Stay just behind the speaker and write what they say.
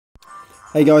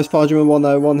Hey guys,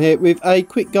 Fargerman101 here with a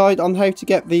quick guide on how to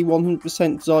get the 100%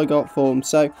 Zygarde form.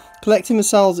 So, collecting the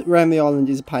cells around the island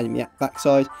is a pain in the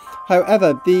backside.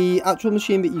 However, the actual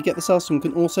machine that you get the cells from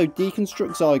can also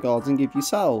deconstruct Zygardes and give you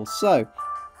cells. So,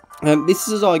 this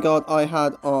is a Zygarde I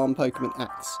had on Pokemon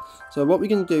X. So what we're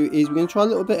going to do is we're going to try a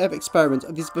little bit of experiment.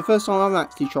 This is the first time I'm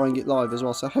actually trying it live as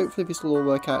well, so hopefully this will all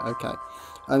work out okay.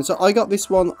 So I got this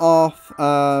one off...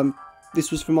 this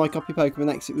was from my copy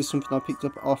Pokemon X. It was something I picked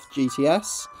up off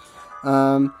GTS.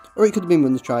 Or it could have been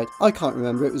Wonder Trade. I can't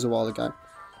remember. It was a while ago.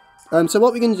 So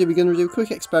what we're going to do a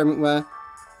quick experiment where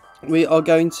we are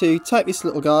going to take this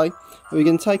little guy. And we're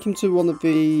going to take him to one of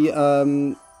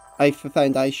the Aether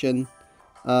Foundation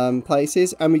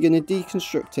places. And we're going to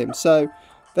deconstruct him. So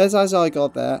there's our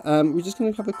Zygarde there. We're just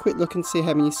going to have a quick look and see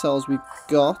how many cells we've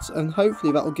got. And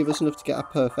hopefully that will give us enough to get a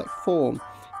perfect form.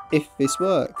 If this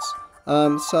works.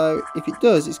 So if it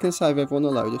does, it's going to save everyone a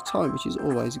load of time, which is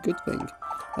always a good thing.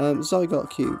 Zygarde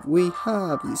cube, we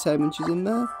have, does it say how much is in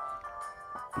there?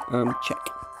 Check.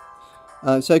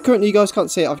 So currently you guys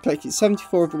can't see it, I've collected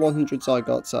 74 of the 100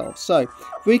 Zygarde cells. So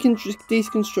if we can just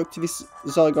deconstruct this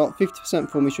Zygarde 50%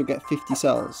 form, we should get 50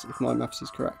 cells, if my maths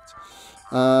is correct.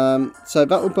 So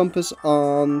that will bump us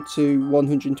on to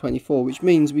 124, which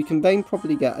means we can then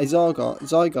probably get a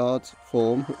Zygarde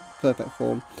form, perfect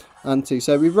form, and 2.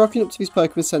 So we're rocking up to this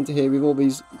Pokemon Center here with all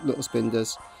these little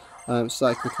Spinders. So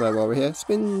they can clear while we're here.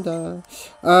 Spinder!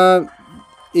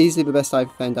 Easily the best Aether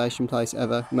Foundation place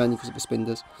ever, mainly because of the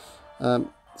Spinders.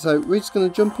 So we're just going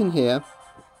to jump in here.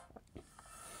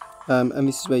 And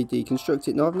this is where you deconstruct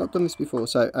it. Now I've not done this before,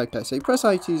 so okay, so you press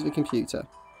A to use the computer.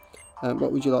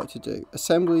 What would you like to do?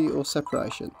 Assembly or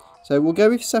separation? So we'll go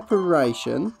with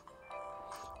separation.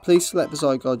 Please select the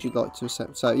Zygarde you'd like to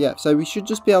assemble. So yeah, so we should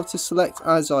just be able to select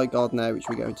our Zygarde now, which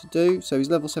we're going to do. So he's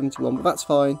level 71, but that's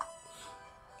fine.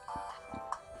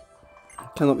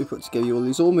 Cannot be put together. You will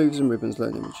lose all moves and ribbons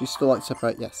learning. Would you still like to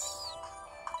separate? Yes.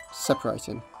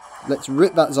 Separating. Let's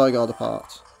rip that Zygarde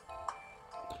apart.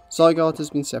 Zygarde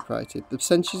has been separated. The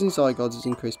percentage in Zygarde is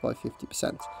increased by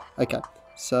 50%. Okay.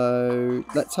 So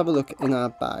let's have a look in our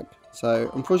bag. So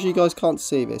unfortunately you guys can't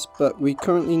see this, but we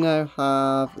currently now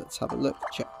have, let's have a look,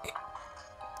 check.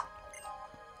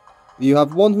 You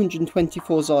have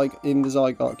 124 in the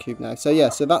Zygarde cube now. So yeah,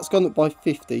 so that's gone up by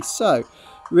 50. So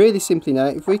really simply now,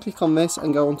 if we click on this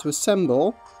and go on to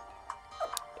assemble,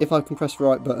 if I can press the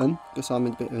right button, because I'm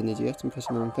a bit of an idiot and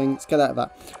pressing the wrong thing, let's get out of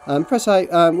that. Press A,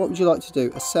 what would you like to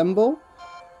do? Assemble.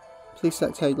 Please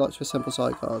select how you'd like to assemble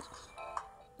Zygarde.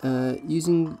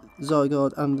 Using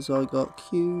Zygarde and the Zygarde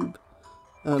cube.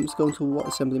 Let's go on to what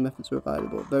assembly methods are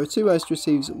available. There are 2 ways to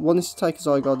receive. One is to take a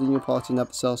Zygarde in your party and add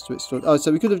the cells to it stored. Oh,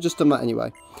 so we could have just done that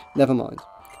anyway. Never mind.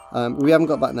 We haven't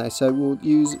got that now, so we'll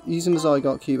use using the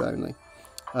Zygarde cube only.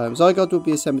 Zygarde will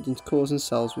be assembled into cores and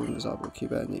cells within the Zygarde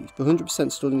cube only. The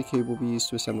 100% stored in the cube will be used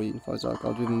to assemble unified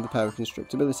Zygarde within the power of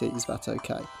constructability. Is that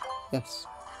okay? Yes.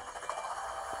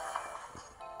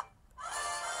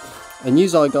 A new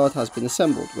Zygarde has been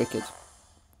assembled. Wicked.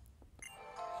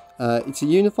 It's a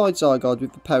unified Zygarde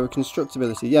with the power of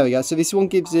constructability. There we go. So this one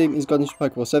gives him his God into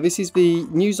Pokeball. So this is the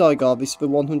new Zygarde. This is the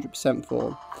 100%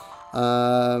 form.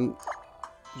 I'm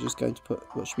just going to put,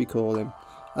 what should we call him?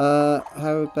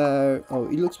 How about, oh,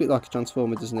 he looks a bit like a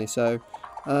Transformer, doesn't he? So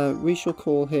we shall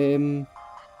call him,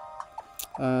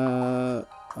 I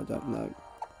don't know.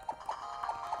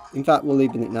 In fact, we'll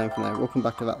leave the nickname for now. We'll come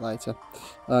back to that later.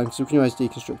 So we can always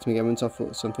deconstruct him again once I've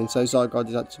thought of something. So Zygarde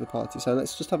is added to the party. So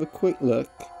let's just have a quick look.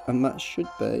 And that should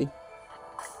be...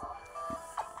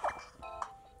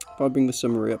 If I bring the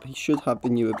summary up, he should have the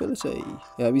new ability.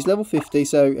 Yeah, he's level 50.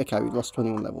 So, okay, we've lost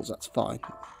 21 levels. That's fine.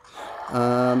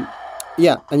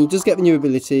 Yeah, and he does get the new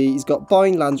ability. He's got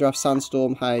Bind, Landraff,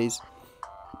 Sandstorm, Haze.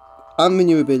 And the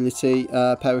new ability,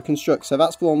 Power Construct. So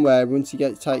that's the one where once he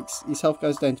takes his health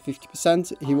goes down to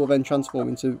 50%, he will then transform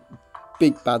into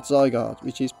Big Bad Zygarde,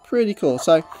 which is pretty cool.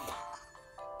 So,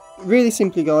 really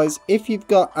simply, guys, if you've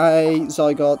got a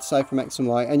Zygarde, say from X and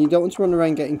Y, and you don't want to run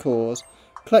around getting cores,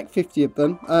 collect 50 of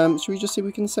them. Should we just see if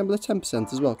we can assemble a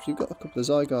 10% as well? Because you've got a couple of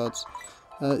Zygardes.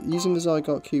 Using the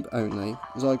Zygarde cube only,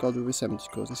 Zygarde will be assembled to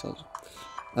cores and cells.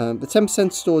 The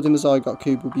 10% stored in the Zygarde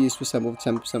cube will be used to assemble the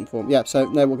 10% form. Yeah, so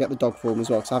now we'll get the dog form as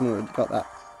well, because I haven't already got that.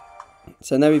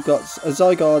 So now we've got a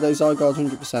Zygarde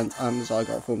 100%, and the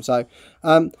Zygarde form. So,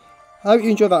 I hope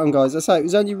you enjoyed that one, guys. As I say, it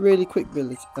was only a really quick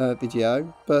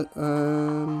video, but,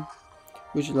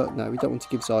 would you like, no, we don't want to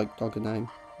give Zydog a name.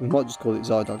 We might just call it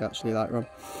Zydog, actually, later on.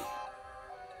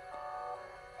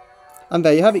 And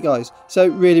there you have it, guys. So,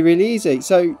 really, really easy.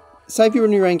 So, say if you're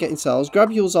running around getting cells,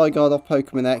 grab your Zygarde off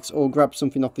Pokemon X, or grab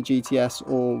something off the GTS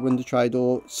or Wonder Trade,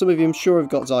 or some of you I'm sure have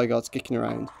got Zygardes kicking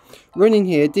around. Run in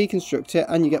here, deconstruct it,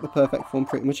 and you get the perfect form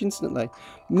pretty much instantly.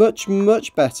 Much,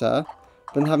 much better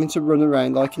than having to run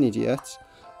around like an idiot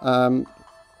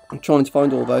trying to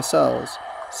find all those cells.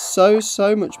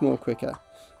 So much more quicker.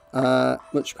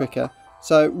 Much quicker.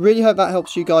 So really hope that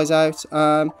helps you guys out.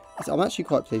 I'm actually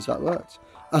quite pleased that worked.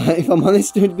 If I'm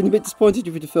honest, I would have been a bit disappointed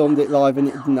if we'd have filmed it live and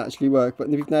it didn't actually work. But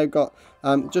we've now got,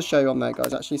 just show you on there,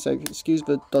 guys, actually. So excuse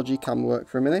the dodgy camera work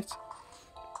for a minute.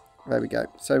 There we go.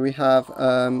 So we have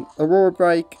Aurora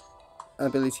Break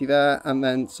ability there, and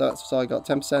then so that's Zygarde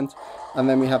 10%, and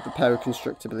then we have the Power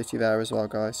Construct ability there as well,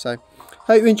 guys. So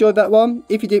hope you enjoyed that one.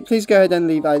 If you did, please go ahead and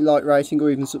leave a like rating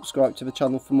or even subscribe to the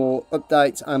channel for more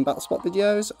updates and battle spot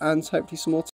videos, and hopefully some more